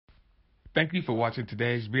Thank you for watching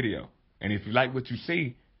today's video. And if you like what you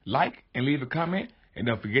see, like and leave a comment, and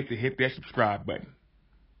don't forget to hit that subscribe button.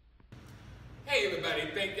 Hey everybody,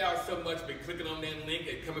 thank y'all so much for clicking on that link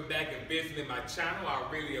and coming back and visiting my channel. I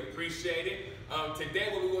really appreciate it. Today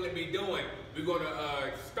what we're going to be doing, we're going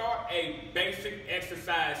to start a basic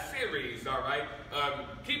exercise series, all right?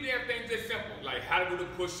 Keeping everything just simple, like how to do the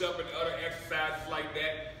push-up and other exercises like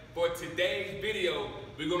that. For today's video,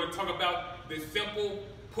 we're going to talk about the simple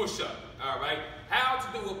push-up, all right? How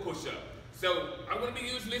to do a push-up. So I'm going to be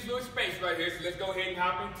using this little space right here, so let's go ahead and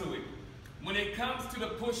hop into it. When it comes to the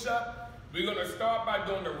push-up, we're going to start by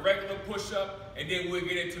doing the regular push-up, and then we'll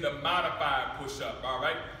get into the modified push-up, all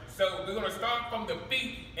right? So we're going to start from the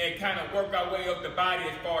feet and kind of work our way up the body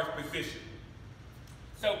as far as position.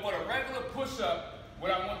 So for the regular push-up, what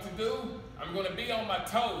I want to do, I'm going to be on my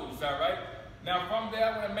toes, all right? Now from there,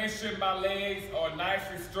 I want to make sure my legs are nice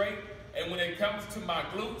and straight, and when it comes to my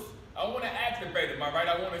glutes, I want to activate them, all right?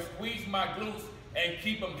 I want to squeeze my glutes and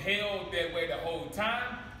keep them held that way the whole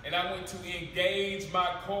time. And I want to engage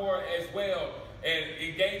my core as well. And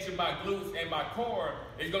engaging my glutes and my core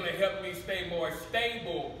is going to help me stay more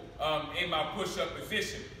stable in my push-up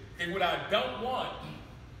position. Because what I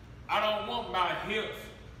don't want my hips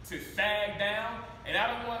to sag down. And I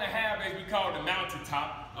don't want to have, as we call it, the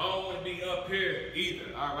mountaintop. I don't want to be up here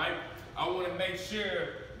either, all right? I want to make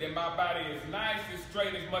sure that my body is nice and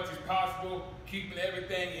straight as much as possible, keeping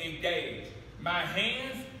everything engaged. My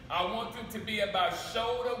hands, I want them to be about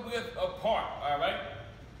shoulder width apart, all right?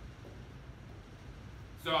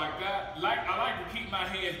 So I like to keep my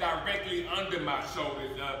hands directly under my shoulders,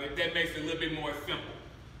 if that makes it a little bit more simple.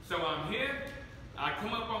 So I'm here, I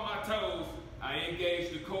come up on my toes, I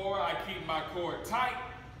engage the core, I keep my core tight,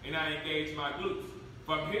 and I engage my glutes.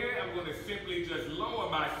 From here, I'm going to simply just lower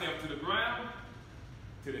myself to the ground,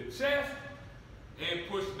 to the chest, and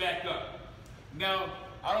push back up. Now,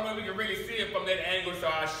 I don't know if we can really see it from that angle, so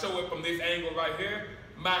I'll show it from this angle right here.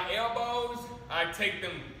 My elbows, I take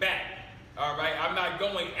them back, all right? I'm not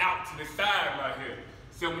going out to the side right here.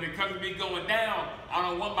 So when it comes to me going down, I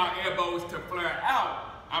don't want my elbows to flare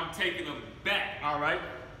out. I'm taking them back, all right?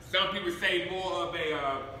 Some people say more of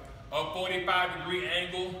a 45-degree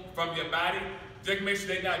angle from your body. Just make sure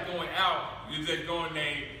they're not going out. You're just going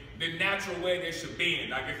the natural way they should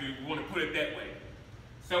bend, I guess if you want to put it that way.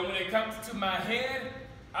 So when it comes to my head,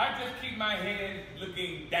 I just keep my head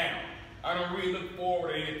looking down. I don't really look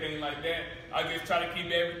forward or anything like that. I just try to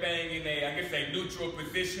keep everything in a neutral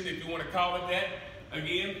position, if you want to call it that.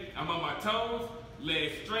 Again, I'm on my toes,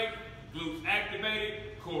 legs straight, glutes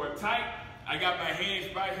activated, core tight. I got my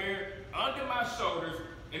hands right here under my shoulders,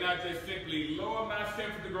 and I just simply lower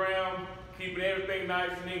myself to the ground, keeping everything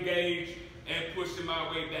nice and engaged, and pushing my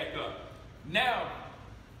way back up. Now,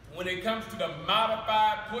 when it comes to the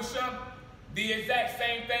modified push-up, the exact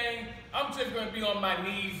same thing, I'm just going to be on my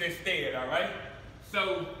knees instead, all right?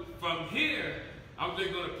 So from here, I'm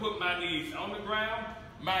just going to put my knees on the ground.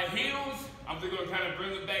 My heels, I'm just going to kind of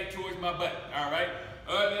bring it back towards my butt, all right?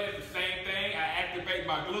 Other than the same thing, I activate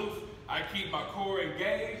my glutes. I keep my core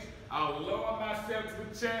engaged. I'll lower myself to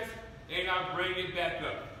the chest, and I bring it back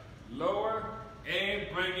up. Lower and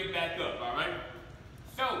bring it back up, all right?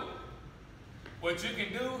 So, what you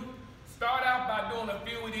can do, start out by doing a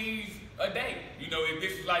few of these a day. You know, if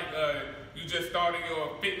this is like you just starting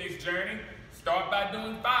your fitness journey, start by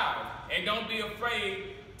doing 5. And don't be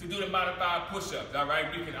afraid to do the modified push-ups, all right?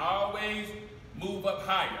 We can always move up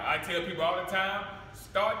higher. I tell people all the time,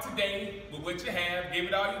 start today with what you have, give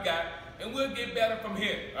it all you got, and we'll get better from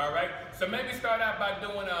here, all right? So maybe start out by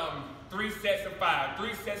doing 3 sets of 5,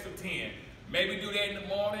 3 sets of 10. Maybe do that in the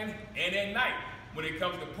morning and at night. When it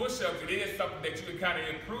comes to push-ups, it is something that you can kind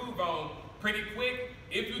of improve on pretty quick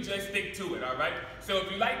if you just stick to it, all right? So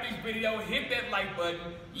if you like this video, hit that like button,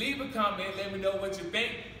 leave a comment, let me know what you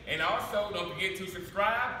think, and also don't forget to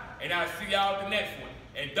subscribe, and I'll see y'all at the next one.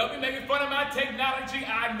 And don't be making fun of my technology.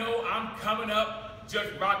 I know I'm coming up.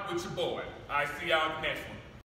 Just rock with your boy. I'll see y'all at the next one.